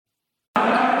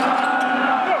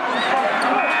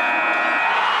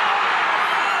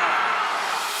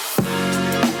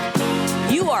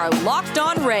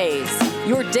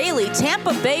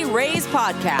Tampa Bay Rays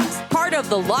podcast, part of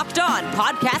the Locked On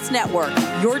Podcast Network,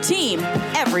 your team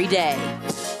every day.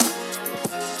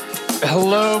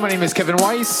 Hello, my name is Kevin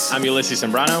Weiss. I'm Ulysses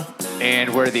Sembrano.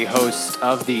 And we're the hosts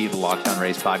of the Locked On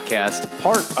Rays podcast,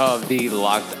 part of the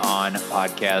Locked On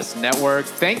Podcast Network.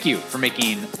 Thank you for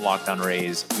making Locked On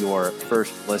Rays your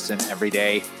first listen every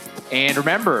day. And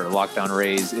remember, Locked On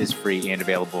Rays is free and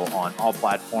available on all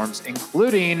platforms,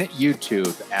 including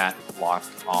YouTube at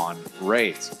Locked On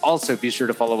Rays. Also, be sure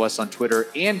to follow us on Twitter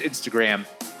and Instagram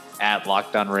at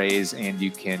Locked On Rays, and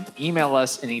you can email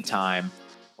us anytime,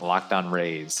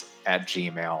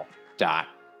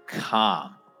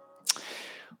 lockedonrays@gmail.com.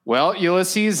 Well,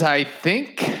 Ulysses, I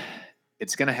think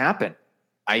it's going to happen.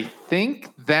 I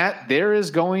think that there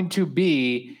is going to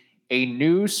be a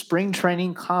new spring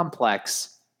training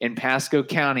complex in Pasco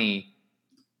County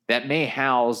that may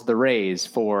house the Rays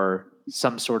for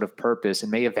some sort of purpose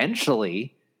and may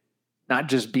eventually not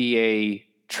just be a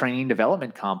training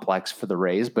development complex for the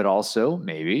Rays, but also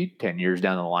maybe 10 years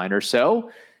down the line or so,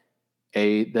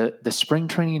 the spring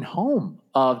training home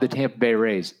of the Tampa Bay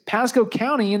Rays. Pasco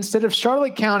County instead of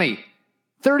Charlotte County.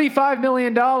 $35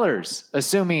 million,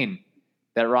 assuming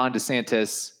that Ron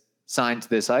DeSantis signs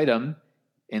this item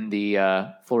in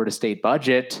the Florida state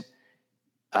budget.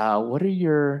 What are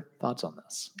your thoughts on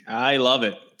this? I love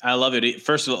it.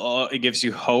 First of all, it gives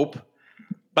you hope.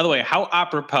 By the way, how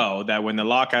apropos that when the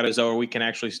lockout is over, we can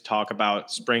actually talk about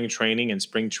spring training and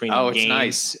spring training games. It's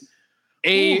nice.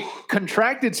 A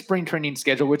contracted spring training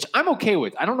schedule, which I'm okay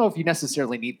with. I don't know if you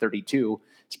necessarily need 32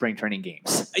 spring training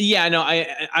games. Yeah, no,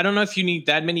 I don't know if you need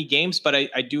that many games, but I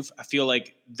feel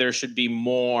like there should be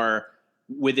more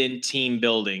within team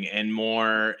building and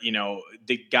more,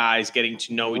 the guys getting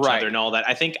to know each other and all that.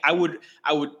 I think I would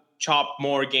chop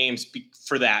more games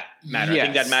for that matter. Yes. I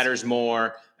think that matters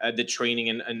more, the training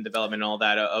and development and all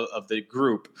that of the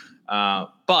group.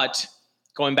 But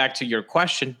going back to your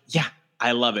question, yeah,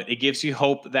 I love it. It gives you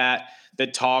hope that the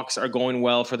talks are going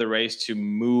well for the Rays to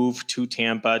move to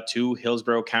Tampa, to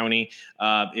Hillsborough County.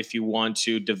 If you want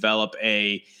to develop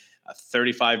a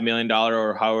 $35 million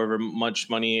or however much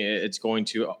money it's going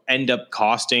to end up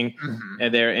costing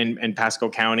there in Pasco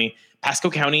County.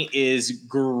 Pasco County is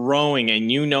growing,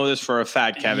 and you know this for a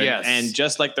fact, Kevin. Yes. And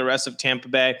just like the rest of Tampa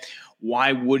Bay,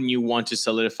 why wouldn't you want to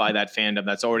solidify that fandom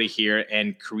that's already here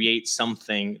and create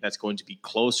something that's going to be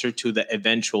closer to the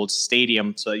eventual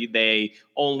stadium? So they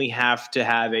only have to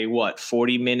have a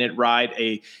 40-minute ride,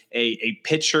 a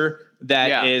pitcher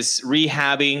that is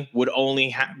rehabbing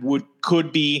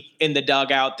could be in the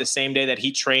dugout the same day that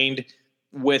he trained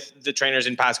with the trainers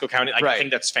in Pasco County. I think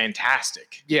that's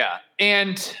fantastic. Yeah.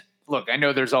 And look, I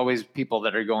know there's always people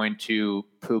that are going to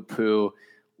poo-poo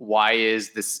why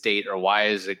is the state or why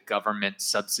is the government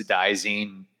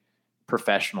subsidizing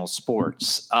professional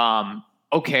sports?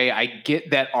 Okay, I get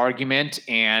that argument.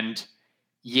 And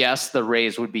yes, the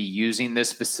Rays would be using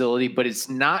this facility, but it's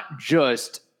not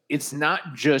just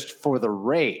for the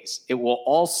Rays. It will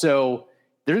also,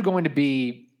 there's going to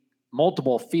be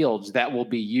multiple fields that will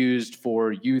be used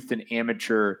for youth and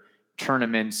amateur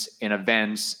tournaments and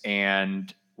events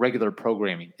and regular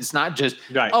programming. It's not just,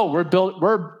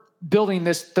 we're building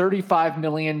this $35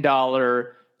 million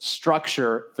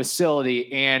structure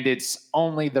facility and it's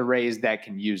only the Rays that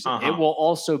can use it. It will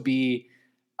also be,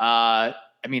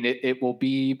 it will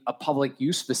be a public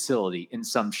use facility in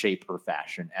some shape or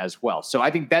fashion as well. So I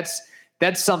think that's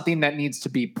something that needs to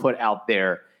be put out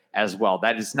there as well.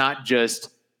 That is not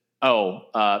just,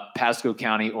 Pasco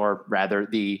County, or rather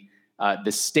the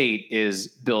state is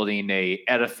building a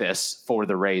edifice for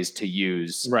the Rays to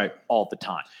use all the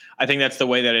time. I think that's the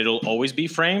way that it'll always be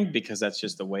framed because that's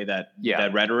just the way that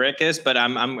that rhetoric is. But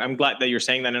I'm glad that you're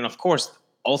saying that. And of course,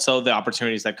 also the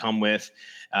opportunities that come with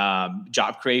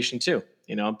job creation too.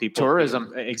 People,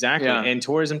 tourism, exactly, and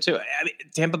tourism too.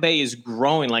 Tampa Bay is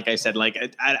growing, like I said,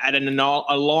 at an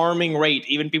alarming rate.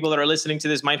 Even people that are listening to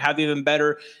this might have even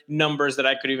better numbers that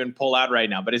I could even pull out right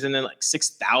now. But isn't it like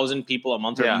 6,000 people a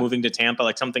month are moving to Tampa?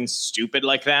 Like something stupid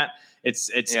like that.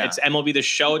 It's MLB The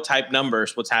Show type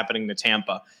numbers. What's happening to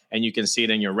Tampa, and you can see it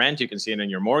in your rent, you can see it in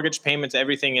your mortgage payments,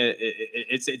 everything.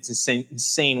 It's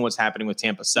insane what's happening with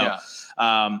Tampa. So.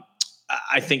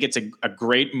 I think it's a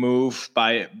great move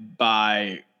by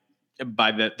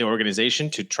the organization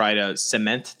to try to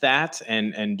cement that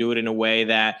and do it in a way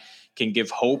that can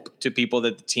give hope to people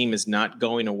that the team is not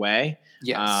going away.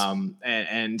 Yes.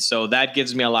 And so that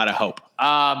gives me a lot of hope.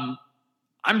 I'm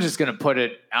just going to put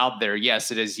it out there.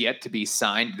 Yes, it is yet to be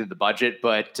signed to the budget,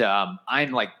 but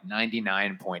I'm like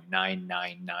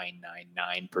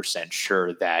 99.99999%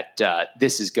 sure that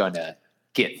this is going to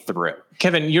get through.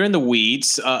 Kevin, you're in the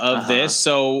weeds of this.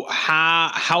 So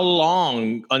how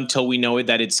long until we know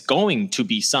that it's going to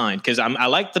be signed? Because I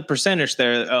like the percentage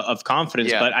there of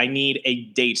confidence, but I need a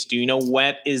date. Do you know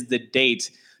what is the date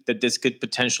that this could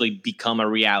potentially become a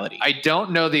reality? I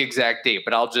don't know the exact date,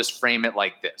 but I'll just frame it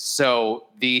like this. So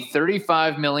the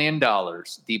 $35 million,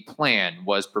 the plan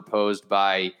was proposed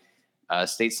by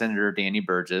State Senator Danny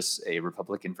Burgess, a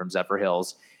Republican from Zephyr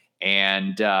Hills,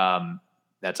 and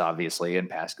that's obviously in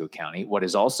Pasco County. What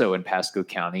is also in Pasco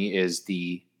County is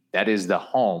the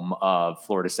home of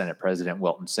Florida Senate President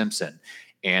Wilton Simpson.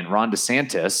 And Ron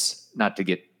DeSantis, not to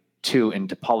get too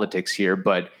into politics here,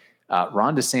 but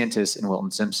Ron DeSantis and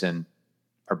Wilton Simpson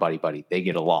are buddy-buddy. They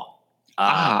get along.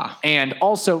 And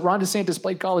also, Ron DeSantis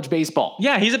played college baseball.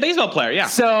 Yeah, he's a baseball player, yeah.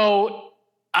 So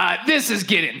this is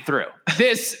getting through.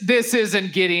 This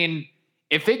isn't getting...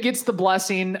 If it gets the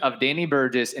blessing of Danny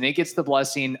Burgess and it gets the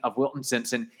blessing of Wilton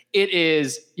Simpson,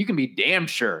 you can be damn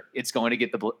sure it's going to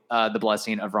get the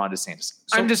blessing of Ron DeSantis.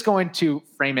 So, I'm just going to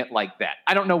frame it like that.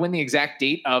 I don't know when the exact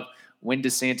date of when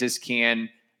DeSantis can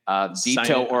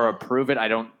veto or approve it. I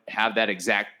don't have that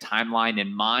exact timeline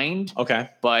in mind. Okay.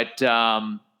 But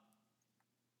I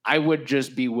would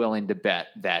just be willing to bet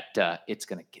that it's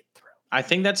going to get through. I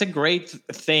think that's a great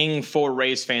thing for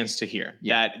Rays fans to hear,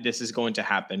 that this is going to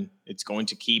happen. It's going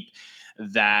to keep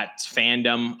that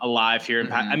fandom alive here.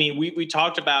 I mean, we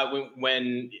talked about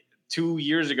when 2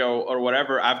 years ago or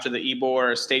whatever, after the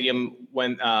Ybor Stadium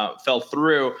fell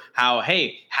through, how,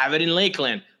 hey, have it in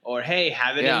Lakeland, or hey,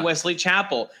 have it in Wesley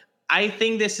Chapel. I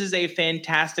think this is a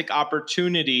fantastic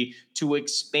opportunity to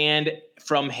expand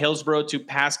from Hillsborough to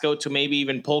Pasco to maybe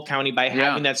even Polk County by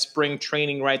having that spring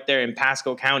training right there in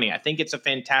Pasco County. I think it's a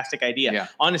fantastic idea. Yeah.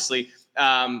 Honestly,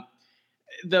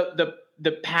 the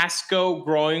Pasco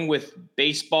growing with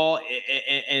baseball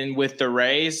and with the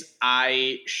Rays,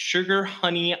 I sugar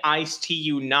honey iced tea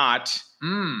you not.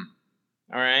 All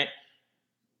right.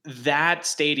 That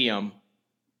stadium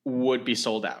would be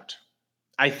sold out.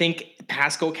 I think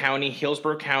Pasco County,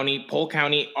 Hillsborough County, Polk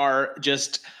County are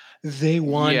just, they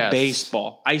want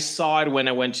baseball. I saw it when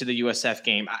I went to the USF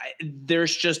game.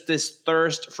 There's just this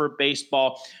thirst for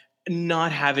baseball,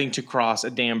 not having to cross a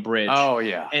damn bridge. Oh,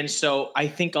 yeah. And so I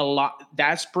think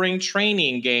that spring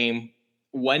training game,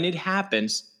 when it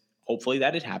happens, hopefully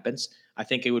that it happens, I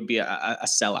think it would be a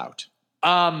sellout.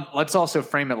 Let's also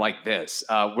frame it like this.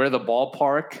 Where the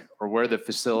ballpark or where the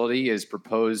facility is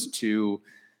proposed to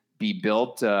be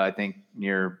built, I think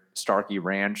near Starkey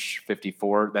Ranch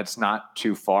 54. That's not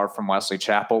too far from Wesley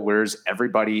Chapel. Where's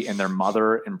everybody and their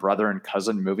mother and brother and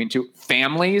cousin moving to?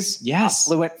 Families,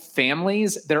 affluent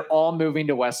families, they're all moving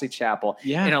to Wesley Chapel.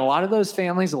 Yeah. And a lot of those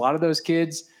families, a lot of those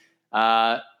kids,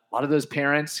 a lot of those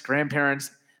parents, grandparents,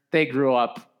 they grew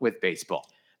up with baseball.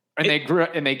 And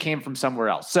they came from somewhere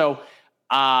else. So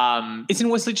isn't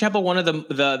Wesley Chapel one of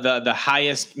the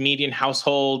highest median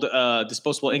household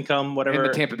disposable income, whatever,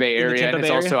 in the Tampa Bay area? And it's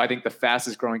also, I think, the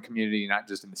fastest growing community, not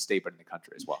just in the state, but in the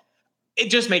country as well. It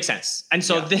just makes sense. And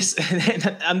so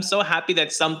I'm so happy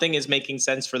that something is making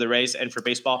sense for the Rays and for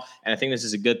baseball. And I think this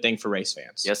is a good thing for Rays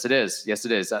fans. Yes, it is. Yes,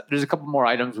 it is. There's a couple more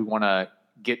items we want to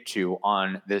get to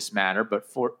on this matter. But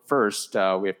first,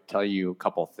 we have to tell you a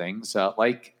couple things.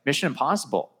 Like Mission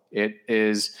Impossible. It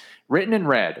is written and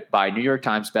read by New York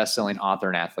Times bestselling author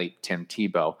and athlete Tim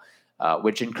Tebow,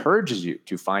 which encourages you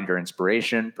to find your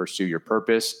inspiration, pursue your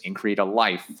purpose, and create a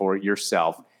life for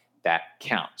yourself that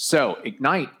counts. So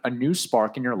ignite a new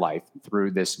spark in your life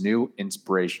through this new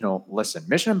inspirational listen.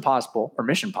 Mission Possible,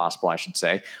 I should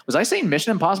say. Was I saying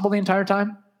Mission Impossible the entire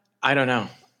time? I don't know.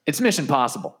 It's Mission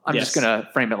Possible. I'm just going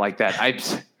to frame it like that.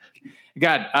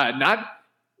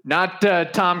 Not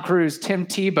Tom Cruise, Tim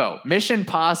Tebow. Mission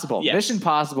Possible. Yes. Mission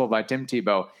Possible by Tim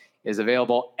Tebow is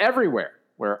available everywhere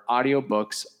where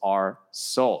audiobooks are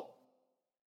sold.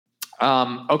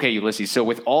 Okay, Ulysses. So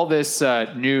with all this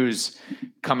news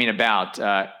coming about,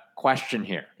 question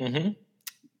here.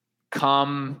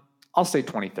 I'll say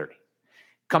 2030.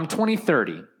 Come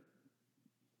 2030,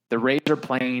 the Rays are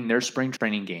playing their spring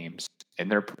training games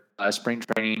and their spring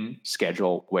training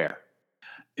schedule where?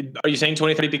 Are you saying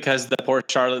 2030 because the Port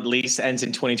Charlotte lease ends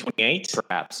in 2028?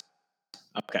 Perhaps.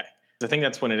 Okay. I think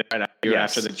that's when it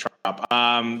after the drop.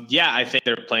 I think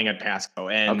they're playing at Pasco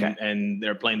and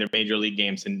they're playing their major league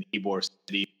games in Ybor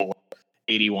City for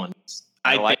 81.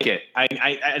 I like it.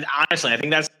 I honestly, I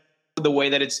think that's the way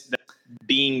that it's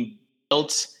being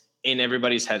built in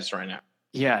everybody's heads right now.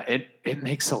 Yeah, it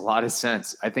makes a lot of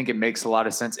sense. I think it makes a lot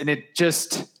of sense. And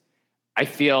I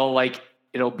feel like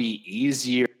it'll be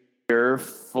easier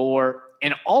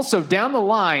and also down the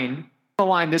line,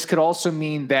 this could also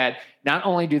mean that not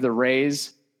only do the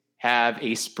Rays have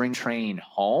a spring training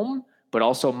home, but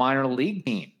also a minor league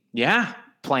team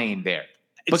playing there.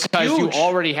 It's because huge. you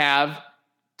already have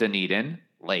Dunedin,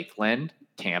 Lakeland,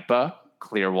 Tampa,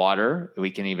 Clearwater.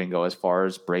 We can even go as far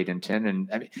as Bradenton. And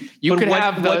I mean, you could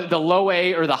have the low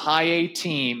A or the high A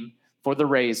team for the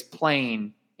Rays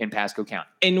playing in Pasco County.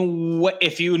 And what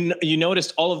if you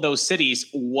noticed all of those cities,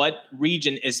 what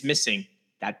region is missing?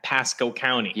 That Pasco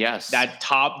County. Yes. That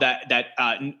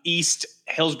East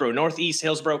Hillsborough, Northeast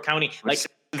Hillsborough County. Like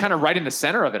kind of right in the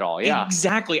center of it all. Yeah.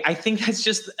 Exactly. I think I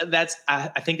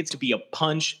think it's to be a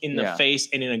punch in the face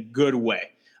and in a good way.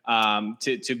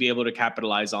 To be able to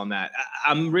capitalize on that.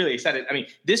 I'm really excited. I mean,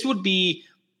 this would be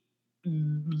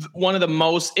one of the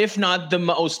most, if not the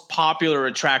most popular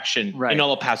attraction in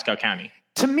all of Pasco County.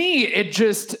 To me,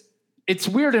 it's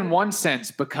weird in one sense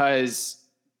because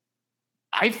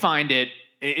I find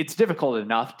it's difficult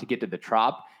enough to get to the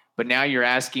Trop, but now you're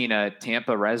asking a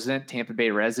Tampa Bay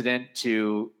resident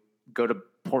to go to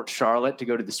Port Charlotte to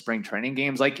go to the spring training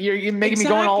games. Like you're making me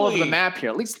going all over the map here.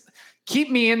 At least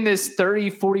keep me in this 30,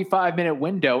 45 minute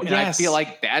window. And I feel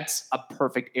like that's a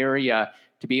perfect area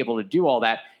to be able to do all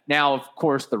that. Now, of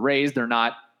course, the Rays,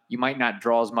 you might not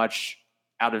draw as much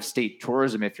out of state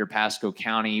tourism if you're Pasco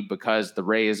County because the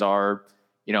Rays are,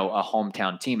 a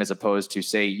hometown team as opposed to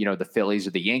say, the Phillies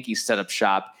or the Yankees set up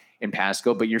shop in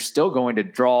Pasco, but you're still going to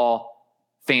draw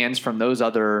fans from those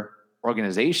other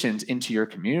organizations into your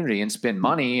community and spend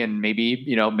money and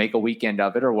maybe, make a weekend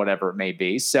of it or whatever it may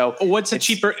be. So what's a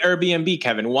cheaper Airbnb,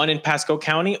 Kevin? One in Pasco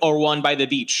County or one by the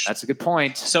beach? That's a good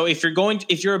point. So if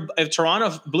you're a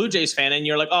Toronto Blue Jays fan and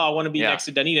you're like, oh, I want to be next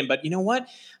to Dunedin, but you know what?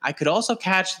 I could also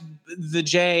catch the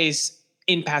Jays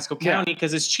in Pasco County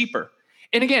because it's cheaper.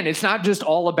 And again, it's not just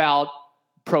all about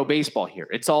pro baseball here.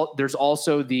 There's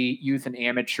also the youth and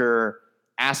amateur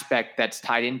aspect that's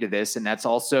tied into this. And that's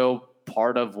also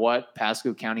part of what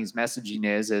Pasco County's messaging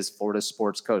is as Florida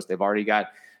Sports Coast. They've already got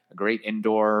a great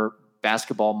indoor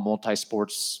basketball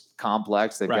multi-sports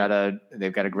complex. They've got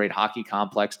a great hockey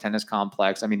complex, tennis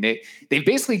complex. I mean, they've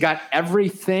basically got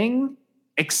everything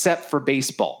except for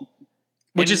baseball.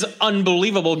 Which is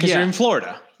unbelievable because you're in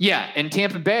Florida. Yeah. And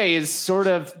Tampa Bay is sort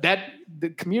of the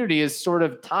community is sort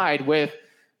of tied with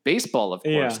baseball, of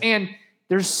course. Yeah. And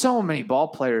there's so many ball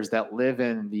players that live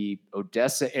in the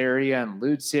Odessa area and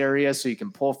Lutz area. So you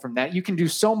can pull from that. You can do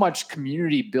so much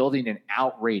community building and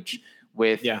outreach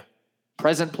with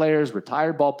present players,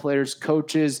 retired ball players,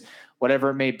 coaches, whatever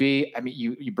it may be. I mean,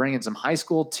 you bring in some high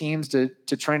school teams to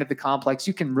train at the complex.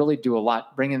 You can really do a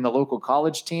lot. Bring in the local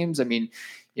college teams. I mean,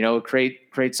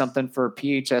 create something for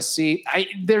PHSC.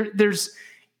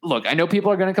 Look, I know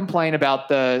people are going to complain about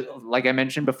like I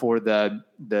mentioned before,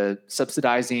 the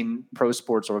subsidizing pro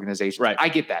sports organizations. Right. I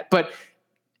get that. But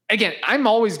again,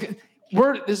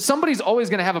 somebody's always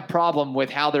going to have a problem with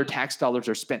how their tax dollars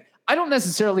are spent. I don't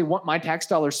necessarily want my tax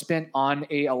dollars spent on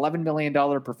a $11 million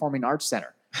performing arts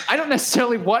center. I don't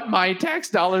necessarily want my tax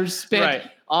dollars spent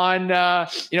on,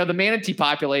 the manatee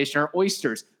population or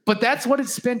oysters, but that's what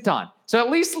it's spent on. So at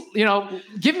least,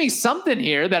 give me something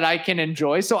here that I can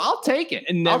enjoy. So I'll take it.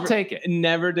 I'll take it.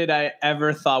 Never did I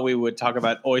ever thought we would talk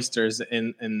about oysters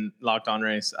in Locked On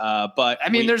Rays. But I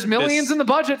mean, there's millions in the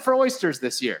budget for oysters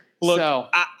this year. Look, so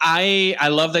I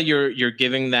love that you're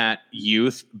giving that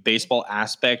youth baseball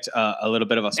aspect a little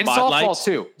bit of a spotlight. And softball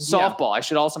too. Softball. I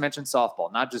should also mention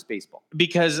softball, not just baseball.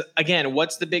 Because again,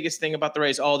 what's the biggest thing about the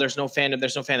Rays? Oh, there's no fandom.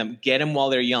 There's no fandom. Get them while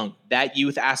they're young. That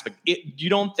youth aspect. You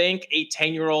don't think a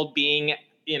 10-year-old being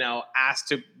asked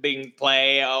to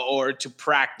play or to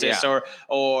practice or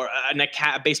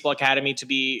a baseball academy to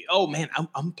be, oh man,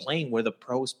 I'm playing where the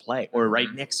pros play or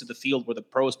right next to the field where the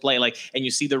pros play. And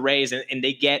you see the Rays and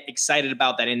they get excited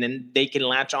about that. And then they can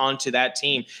latch on to that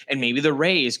team. And maybe the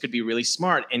Rays could be really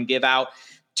smart and give out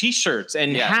T-shirts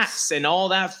and hats and all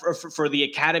that for the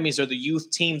academies or the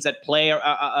youth teams that play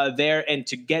there, and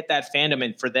to get that fandom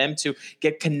and for them to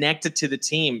get connected to the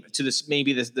team, to this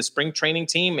maybe the spring training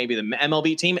team, maybe the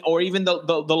MLB team, or even the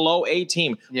low A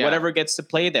team, whatever gets to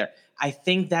play there. I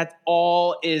think that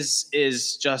all is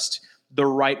just the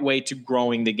right way to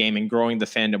growing the game and growing the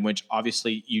fandom, which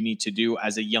obviously you need to do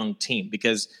as a young team,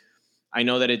 because I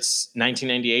know that it's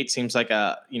 1998 seems like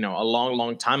a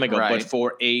long time ago, but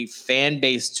for a fan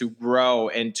base to grow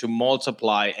and to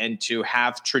multiply and to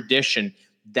have tradition,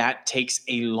 that takes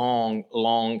a long,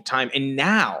 long time. And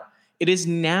now it is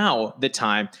the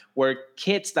time where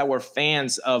kids that were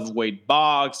fans of Wade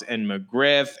Boggs and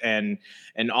McGriff and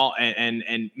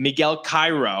Miguel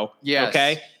Cairo,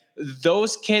 okay,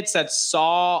 those kids that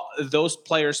saw those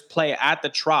players play at the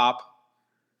Trop,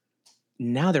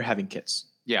 now they're having kids.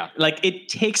 Yeah. Like it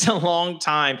takes a long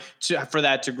time for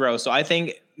that to grow. So I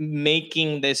think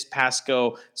making this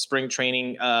Pasco spring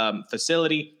training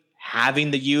facility,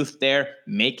 having the youth there,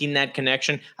 making that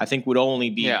connection, I think would only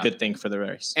be a good thing for the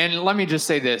race. And let me just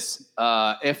say this,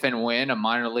 if and when a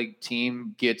minor league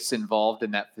team gets involved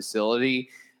in that facility,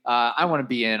 I want to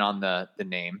be in on the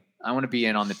name. I want to be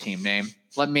in on the team name.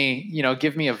 Let me,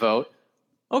 give me a vote.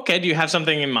 Okay. Do you have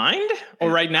something in mind? Or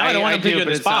right now, I don't want to put you in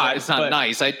the spot. It's not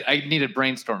nice. I need to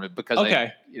brainstorm it because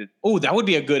Oh, that would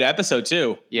be a good episode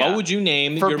too. Yeah. What would you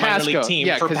name your minor league team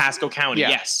for Pasco County? Yeah.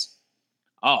 Yes.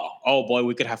 Oh boy,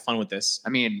 we could have fun with this. I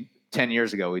mean, 10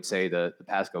 years ago, we'd say the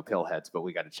Pasco Pillheads, but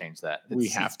we got to change that.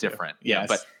 It's different. Yes.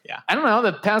 But I don't know.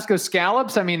 The Pasco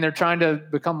Scallops, I mean, they're trying to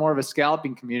become more of a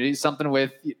scalloping community, something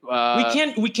with. We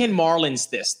can't Marlins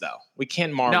this, though. We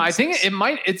can't Marlins. No, I think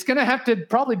it's going to have to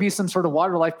probably be some sort of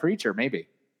wildlife creature, maybe.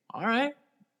 All right.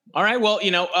 Well, maybe.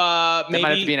 It might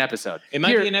have to be an episode. It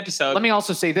might be an episode. Let me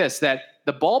also say this, that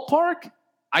the ballpark,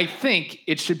 I think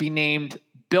it should be named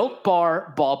Built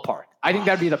Bar Ballpark. I think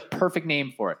that'd be the perfect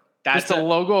name for it. That's the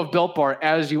logo of Built Bar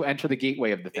as you enter the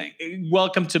gateway of the thing.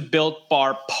 Welcome to Built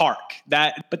Bar Park.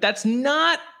 But that's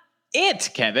not it,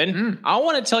 Kevin. I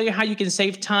want to tell you how you can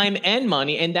save time and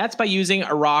money, and that's by using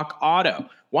a Rock Auto.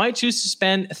 Why choose to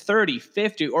spend 30,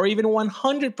 50, or even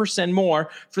 100% more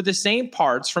for the same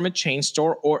parts from a chain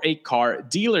store or a car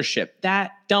dealership?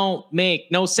 That don't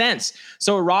make no sense.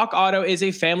 So Rock Auto is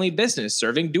a family business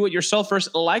serving do-it-yourselfers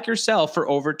like yourself for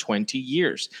over 20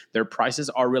 years. Their prices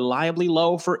are reliably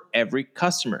low for every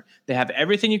customer. They have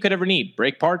everything you could ever need: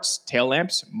 brake parts, tail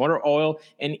lamps, motor oil,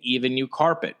 and even new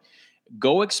carpet.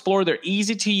 Go explore their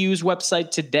easy-to-use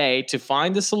website today to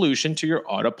find the solution to your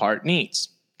auto part needs.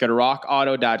 Go to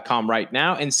rockauto.com right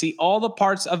now and see all the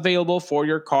parts available for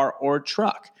your car or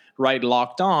truck. Right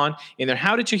Locked On in their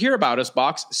How Did You Hear About Us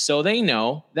box so they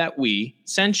know that we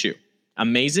sent you.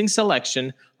 Amazing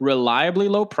selection, reliably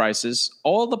low prices,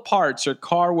 all the parts your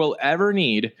car will ever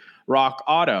need.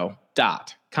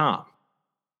 rockauto.com.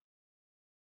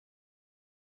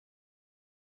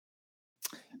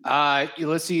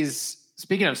 Ulysses,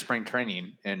 speaking of spring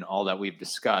training and all that we've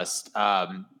discussed,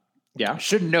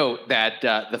 should note that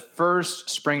the first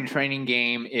spring training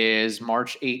game is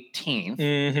March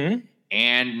 18th.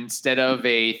 And instead of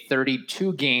a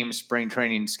 32-game spring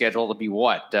training schedule, it'll be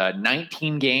what?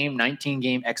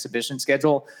 19-game exhibition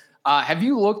schedule. Have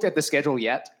you looked at the schedule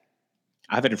yet?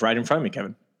 I have it right in front of me,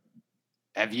 Kevin.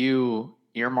 Have you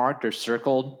earmarked or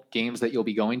circled games that you'll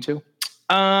be going to?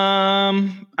 I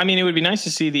mean, it would be nice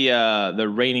to see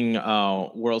the reigning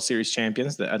World Series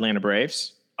champions, the Atlanta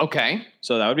Braves. Okay.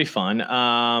 So that would be fun.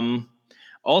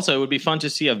 Also, it would be fun to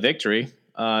see a victory.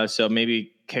 So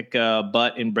maybe kick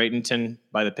butt in Bradenton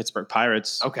by the Pittsburgh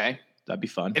Pirates. Okay. That'd be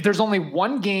fun. If there's only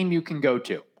one game you can go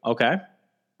to. Okay.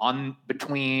 On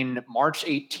between March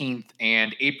 18th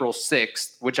and April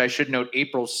 6th, which I should note,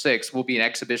 April 6th will be an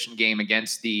exhibition game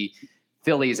against the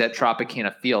Phillies at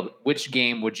Tropicana Field. Which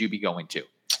game would you be going to?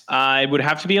 It would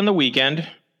have to be on the weekend.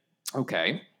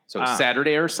 Okay. So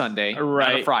Saturday or Sunday,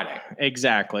 right? Not a Friday.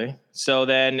 Exactly. So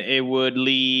then it would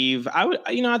leave.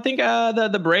 I think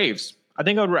the Braves. I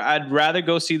think I'd rather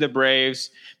go see the Braves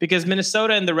because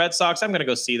Minnesota and the Red Sox, I'm going to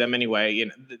go see them anyway.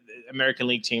 The American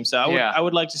League team. So I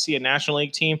would like to see a National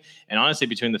League team. And honestly,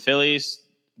 between the Phillies,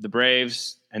 the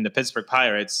Braves, and the Pittsburgh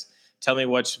Pirates, tell me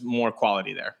what's more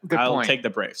quality there. I'll take the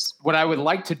Braves. What I would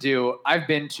like to do, I've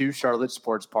been to Charlotte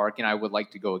Sports Park, and I would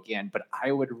like to go again, but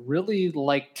I would really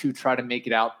like to try to make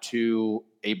it out to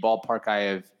a ballpark I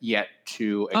have yet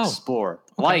to explore,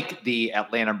 like the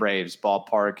Atlanta Braves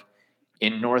ballpark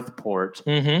in Northport.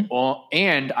 Well,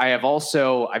 and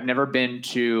I've never been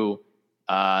to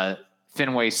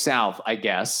Fenway South, I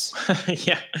guess.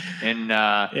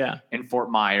 In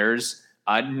Fort Myers.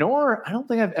 Nor I don't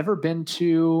think I've ever been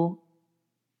to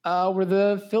where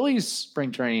the Phillies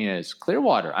spring training is,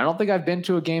 Clearwater. I don't think I've been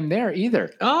to a game there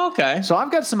either. Oh, okay. So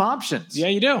I've got some options. Yeah,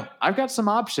 you do. I've got some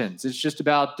options. It's just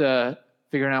about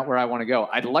figuring out where I want to go.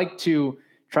 I'd like to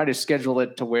try to schedule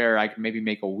it to where I can maybe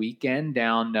make a weekend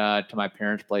down to my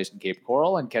parents' place in Cape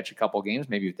Coral and catch a couple games.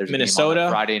 Maybe if there's Minnesota, a game on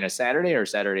a Friday and a Saturday, or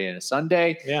Saturday and a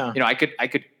Sunday. Yeah. I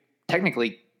could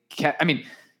technically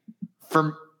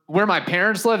from where my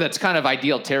parents live, that's kind of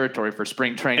ideal territory for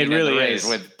spring training. It really is.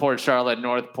 With Port Charlotte,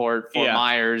 Northport, Fort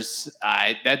Myers.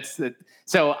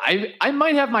 So I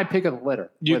might have my pick of the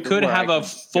litter. You could have a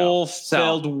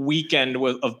fulfilled weekend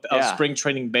of spring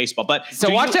training baseball. But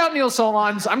watch out, Neil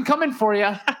Solondz. I'm coming for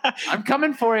you. I'm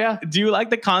coming for you. Do you like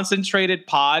the concentrated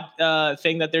pod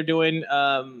thing that they're doing?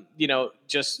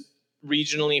 Just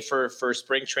regionally for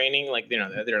spring training, like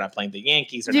they're not playing the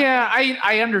Yankees.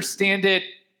 I understand it.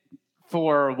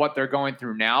 for what they're going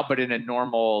through now, but in a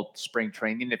normal spring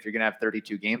training, if you're going to have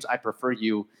 32 games, I prefer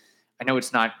you. I know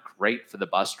it's not great for the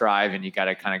bus drive and you got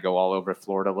to kind of go all over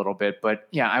Florida a little bit, but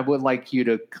yeah, I would like you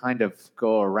to kind of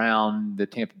go around the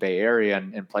Tampa Bay area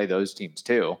and play those teams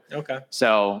too. Okay.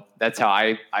 So that's how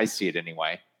I see it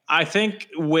anyway. I think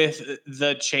with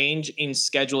the change in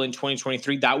schedule in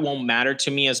 2023, that won't matter to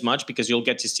me as much because you'll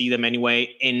get to see them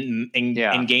anyway in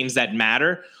games that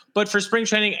matter. But for spring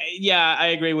training, yeah, I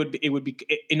agree. It would be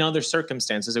in other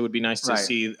circumstances. It would be nice to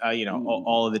see,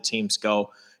 all of the teams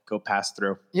go pass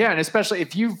through. Yeah, and especially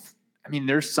if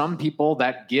there's some people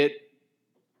that get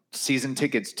season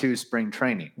tickets to spring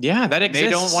training. Yeah, that exists.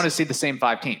 They don't want to see the same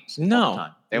 5 teams. No, all the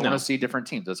time. They want to see different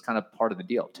teams. That's kind of part of the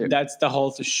deal too. That's the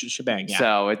whole shebang. Yeah.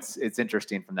 So it's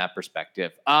interesting from that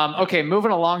perspective. Okay,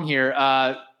 moving along here.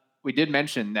 We did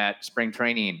mention that spring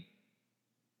training,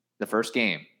 the first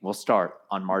game will start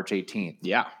on March 18th.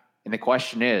 Yeah. And the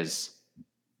question is,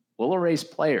 will a Rays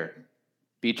player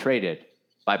be traded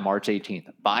by March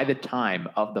 18th, by the time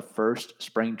of the first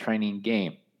spring training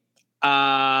game?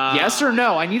 Yes or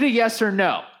no? I need a yes or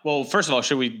no. Well, first of all,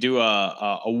 should we do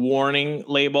a warning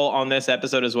label on this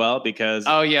episode as well? Because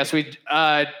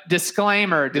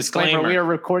disclaimer. We are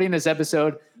recording this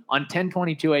episode on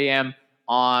 10:22 a.m.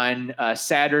 on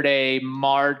Saturday,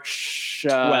 March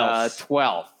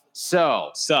 12th.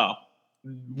 So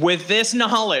with this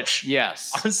knowledge,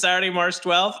 yes, on Saturday, March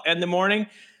 12th in the morning,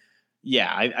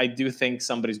 yeah, I do think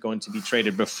somebody's going to be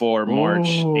traded before March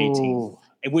 18th,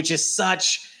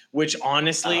 which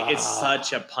honestly, it's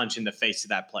such a punch in the face to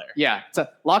that player. Yeah. So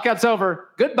lockout's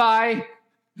over. Goodbye.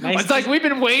 It's like we've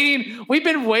been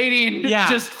waiting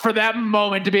just for that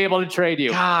moment to be able to trade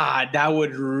you. God, that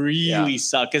would really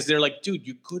suck. Because they're like, dude,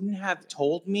 you couldn't have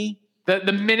told me.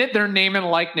 The minute their name and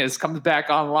likeness comes back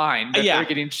online, they're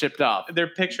getting shipped off. Their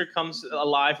picture comes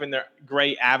alive in their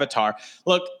gray avatar.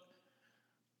 Look,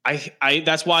 I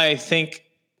that's why I think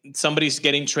somebody's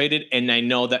getting traded, and I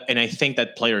know that, and I think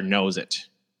that player knows it.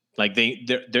 Like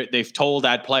they've told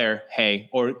that player, hey,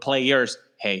 or players,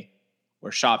 hey,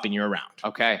 we're shopping you around.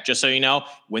 Okay. Just so you know,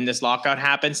 when this lockout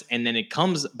happens and then it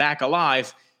comes back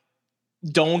alive,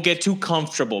 don't get too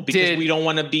comfortable because we don't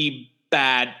want to be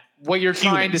bad. What you're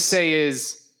trying to say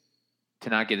is, to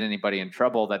not get anybody in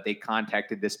trouble, that they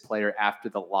contacted this player after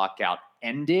the lockout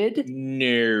ended?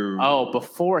 No. Oh,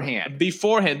 beforehand.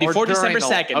 Before December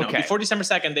 2nd. Okay. No, before December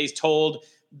 2nd, they told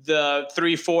the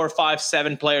 3, 4, 5,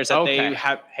 7 players that they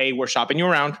have, hey, we're shopping you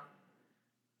around.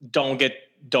 Don't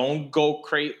go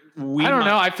crazy. I don't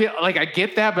know. I feel like I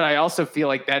get that, but I also feel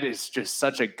like that is just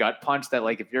such a gut punch that,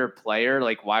 like, if you're a player,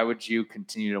 like, why would you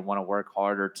continue to want to work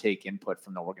hard or take input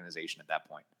from the organization at that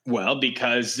point? Well,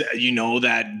 because you know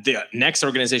that the next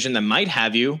organization that might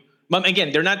have you, but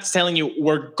again, they're not telling you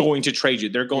we're going to trade you.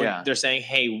 They're saying,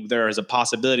 hey, there is a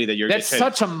possibility that you're. That's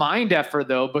such a mind effort,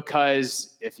 though,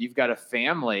 because if you've got a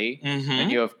family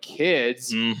and you have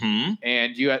kids and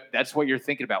that's what you're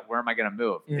thinking about. Where am I going to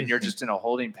move? And you're just in a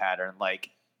holding pattern. Like,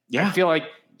 I feel like,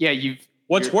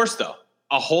 What's worse though?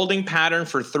 A holding pattern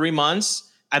for 3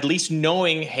 months, at least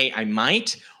knowing, hey, I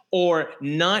might, or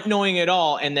not knowing at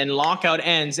all, and then lockout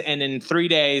ends, and in 3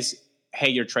 days, hey,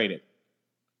 you're traded.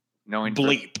 Knowing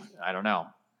bleep. I don't know.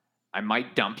 I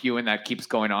might dump you, and that keeps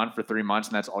going on for 3 months,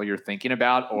 and that's all you're thinking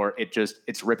about, or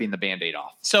it's ripping the Band-Aid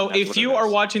off. So if you are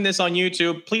watching this on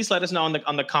YouTube, please let us know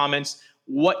on the comments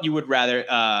what you would rather,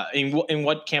 in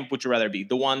what camp would you rather be?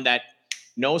 The one that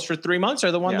knows for 3 months,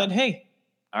 or the one that, hey,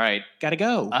 all right, gotta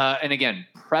go. And again,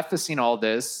 prefacing all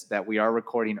this that we are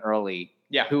recording early.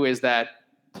 Yeah. Who is that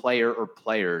player or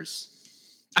players?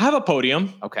 I have a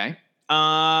podium. Okay.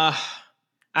 I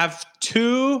have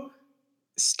 2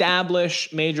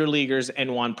 established major leaguers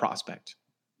and 1 prospect.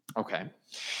 Okay.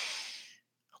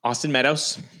 Austin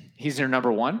Meadows. He's your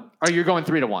number 1? Or you're going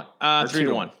 3-1?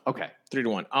 3-1. Okay.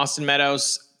 3-1. Austin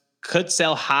Meadows could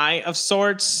sell high of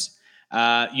sorts.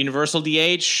 Universal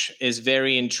DH is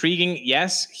very intriguing.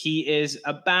 Yes, he is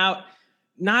about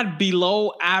not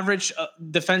below average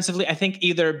defensively. I think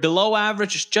either below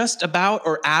average, just about,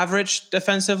 or average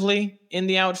defensively in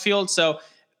the outfield. So,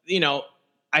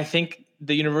 I think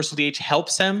the Universal DH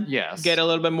helps him get a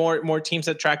little bit more teams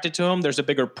attracted to him. There's a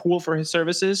bigger pool for his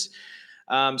services.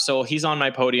 So he's on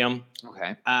my podium.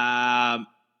 Okay.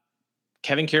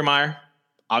 Kevin Kiermaier,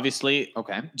 obviously.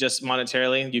 Okay. Just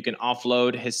monetarily, you can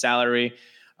offload his salary.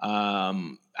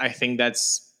 I think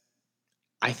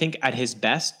at his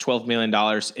best, $12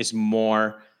 million is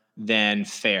more than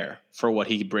fair for what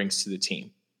he brings to the team.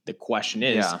 The question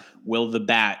is, will the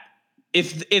bat,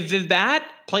 if the bat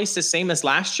plays the same as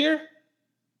last year,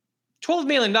 $12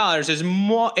 million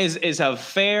is a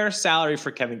fair salary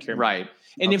for Kevin Kiermaier. Right.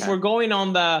 And if we're going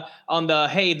on the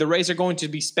hey, the Rays are going to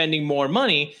be spending more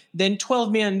money, then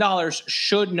 $12 million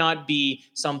should not be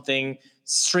something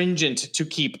stringent to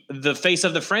keep the face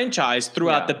of the franchise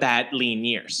throughout the bad, lean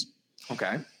years.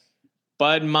 Okay.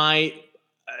 But my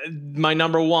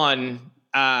number one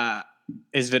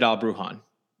is Vidal Brujan.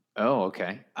 Oh,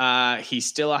 okay. He's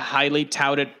still a highly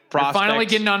touted prospect. You're finally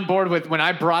getting on board with when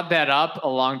I brought that up a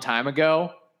long time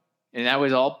ago, and that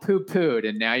was all poo-pooed,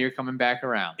 and now you're coming back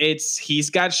around. He's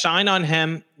got shine on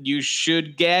him. You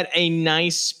should get a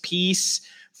nice piece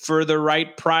for the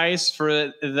right price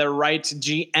for the right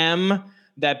GM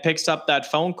that picks up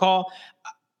that phone call.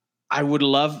 I would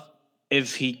love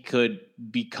if he could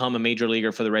become a major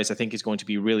leaguer for the Rays. I think he's going to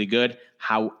be really good.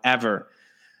 However,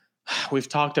 we've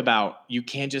talked about you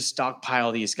can't just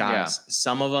stockpile these guys. Yeah.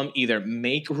 Some of them either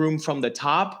make room from the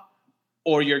top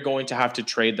or you're going to have to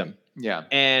trade them. Yeah.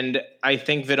 And I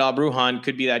think Vidal Brujan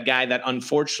could be that guy that,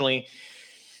 unfortunately,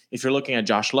 if you're looking at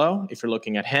Josh Lowe, if you're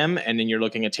looking at him, and then you're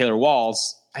looking at Taylor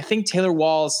Walls, I think Taylor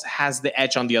Walls has the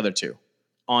edge on the other two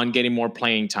on getting more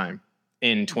playing time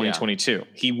in 2022. Yeah.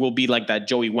 He will be like that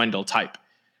Joey Wendell type.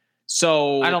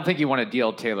 So I don't think you want to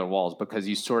deal Taylor Walls because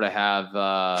you sort of have,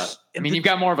 you've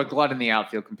got more of a glut in the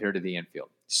outfield compared to the infield.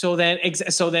 So then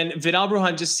Vidal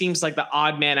Brujan just seems like the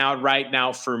odd man out right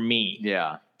now for me.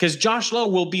 Yeah. Because Josh Lowe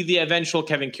will be the eventual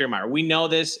Kevin Kiermaier. We know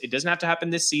this. It doesn't have to happen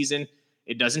this season.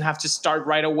 It doesn't have to start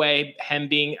right away, him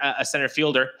being a center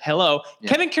fielder. Hello. Yeah.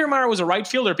 Kevin Kiermaier was a right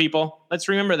fielder, people. Let's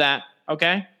remember that,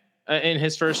 okay, in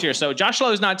his first year. So Josh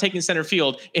Lowe is not taking center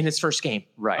field in his first game.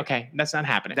 Right. Okay, that's not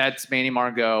happening. That's Manny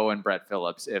Margot and Brett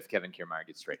Phillips if Kevin Kiermaier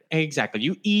gets traded. Exactly.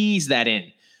 You ease that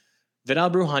in.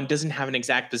 Vidal Brujan doesn't have an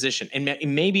exact position. And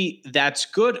maybe that's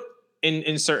good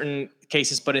in certain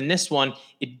cases, but in this one,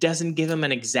 it doesn't give him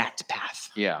an exact path.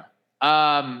 Yeah.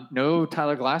 No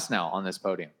Tyler Glasnow on this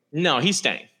podium. No, he's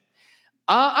staying.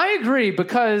 I agree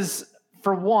because,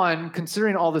 for one,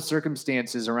 considering all the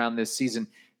circumstances around this season,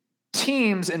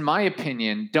 teams, in my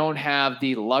opinion, don't have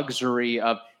the luxury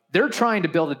of – they're trying to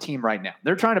build a team right now.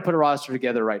 They're trying to put a roster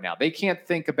together right now. They can't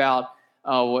think about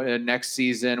next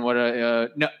season. No,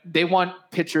 they want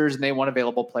pitchers and they want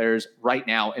available players right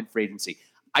now in free agency.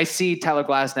 I see Tyler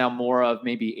Glasnow more of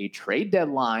maybe a trade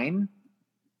deadline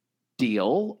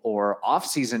deal or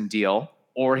offseason deal,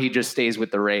 or he just stays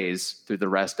with the Rays through the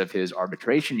rest of his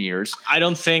arbitration years. I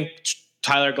don't think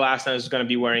Tyler Glasnow is going to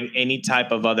be wearing any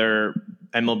type of other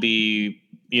MLB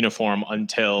uniform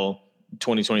until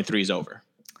 2023 is over.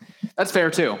 That's fair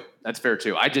too.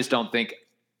 I just don't think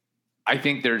 – I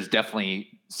think there's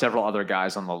definitely several other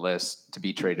guys on the list to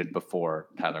be traded before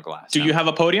Tyler Glasnow. Do you have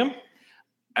a podium?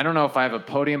 I don't know if I have a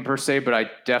podium per se, but I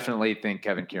definitely think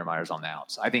Kevin Kiermaier is on the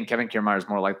outs. I think Kevin Kiermaier is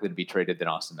more likely to be traded than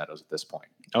Austin Meadows at this point.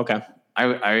 Okay.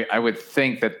 I would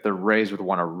think that the Rays would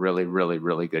want a really, really,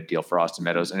 really good deal for Austin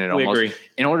Meadows. And agree.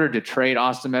 In order to trade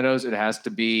Austin Meadows, it has to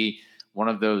be one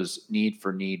of those need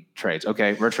for need trades.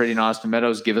 Okay, we're trading Austin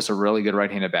Meadows. Give us a really good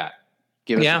right-handed bat.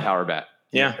 Give us a power bat.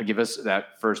 Yeah. Give us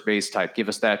that first base type. Give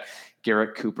us that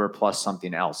Garrett Cooper plus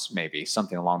something else, maybe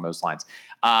something along those lines.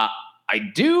 I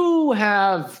do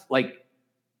have like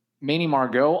Manny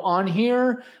Margot on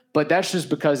here, but that's just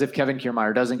because if Kevin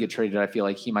Kiermaier doesn't get traded, I feel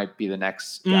like he might be the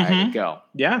next guy to go.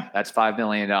 Yeah. That's $5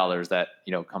 million that,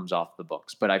 comes off the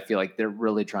books. But I feel like they're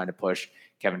really trying to push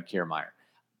Kevin Kiermaier.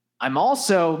 I'm just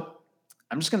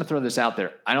going to throw this out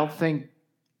there. I don't think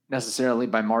necessarily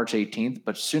by March 18th,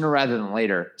 but sooner rather than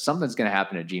later, something's going to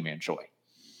happen to Ji-Man Choi.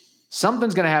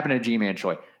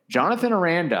 Jonathan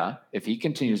Aranda, if he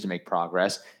continues to make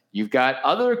progress, you've got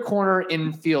other corner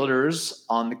infielders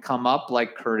on the come up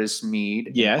like Curtis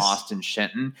Mead and Austin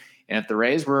Shenton. And if the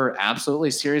Rays were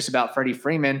absolutely serious about Freddie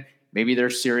Freeman, maybe they're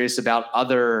serious about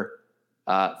other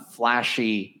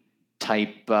flashy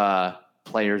type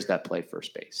players that play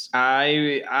first base.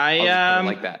 I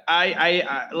like that.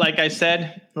 I like I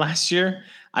said last year,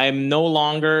 I am no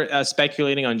longer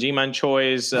speculating on Ji-Man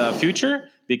Choi's future.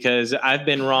 Because I've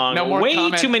been wrong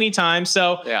too many times.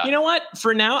 So, You know what?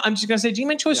 For now, I'm just going to say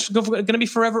Ji-Man Choi is going to be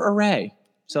forever a Ray.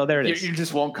 So there it is. You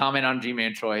just won't comment on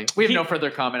Ji-Man Choi. We have no further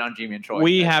comment on Ji-Man Choi.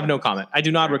 We have no comment. I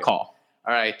do not recall.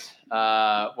 All right.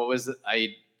 What was it?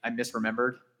 I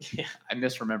misremembered. Yeah. I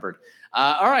misremembered.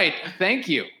 All right. Thank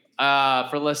you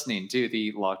for listening to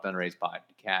the Locked On Rays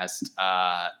podcast.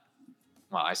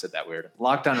 Well, I said that weird.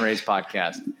 Locked On Rays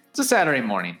podcast. It's a Saturday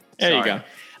morning. There you go.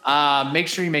 Make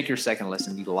sure you make your second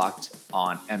listen the Locked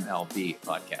On MLB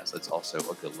podcast. That's also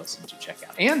a good listen to check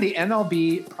out. And the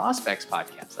MLB Prospects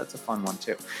podcast. That's a fun one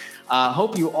too.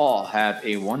 Hope you all have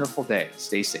a wonderful day.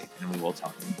 Stay safe, and we will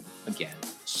talk to you again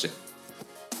soon.